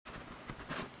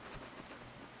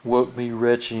Woke me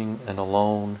retching and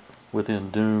alone,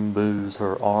 within doom booze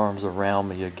her arms around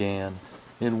me again,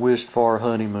 in wished-for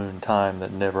honeymoon time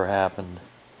that never happened.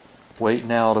 Wait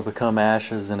now to become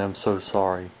ashes and am so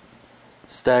sorry.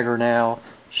 Stagger now,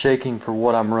 shaking for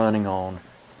what I'm running on,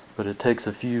 but it takes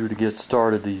a few to get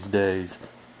started these days,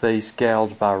 face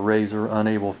gouged by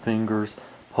razor-unable fingers,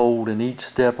 hold in each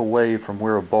step away from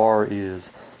where a bar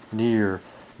is, near,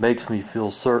 makes me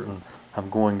feel certain I'm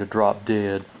going to drop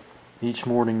dead. Each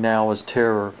morning now is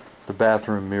terror, the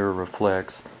bathroom mirror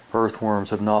reflects.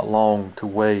 Earthworms have not long to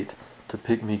wait to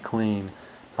pick me clean.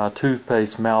 My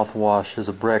toothpaste mouthwash is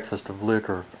a breakfast of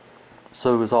liquor.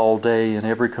 So is all day and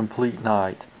every complete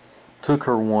night. Took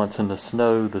her once in the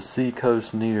snow, the sea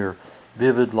coast near,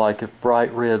 vivid like if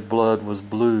bright red blood was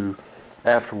blue.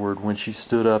 Afterward, when she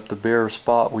stood up, the bare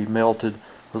spot we melted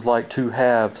was like two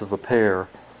halves of a pear.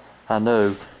 I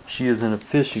know she is in a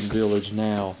fishing village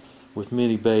now, with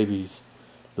many babies.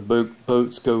 The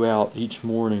boats go out each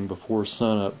morning before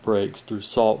sunup breaks through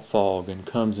salt fog and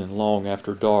comes in long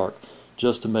after dark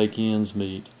just to make ends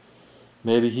meet.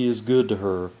 Maybe he is good to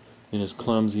her in his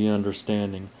clumsy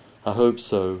understanding. I hope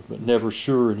so, but never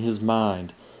sure in his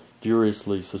mind,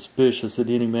 furiously suspicious at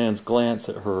any man's glance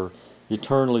at her,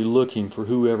 eternally looking for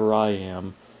whoever I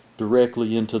am,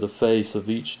 directly into the face of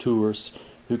each tourist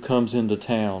who comes into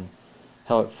town.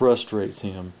 How it frustrates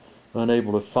him,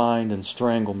 unable to find and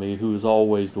strangle me, who is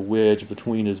always the wedge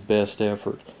between his best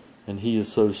effort, and he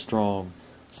is so strong,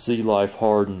 sea life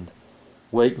hardened.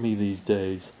 Wake me these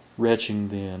days, retching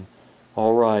then.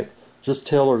 All right, just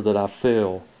tell her that I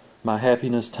fell. My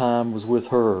happiness time was with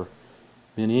her.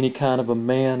 Been any kind of a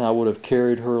man, I would have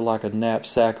carried her like a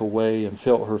knapsack away and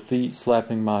felt her feet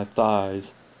slapping my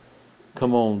thighs.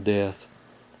 Come on, death.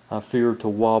 I fear to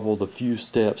wobble the few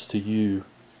steps to you.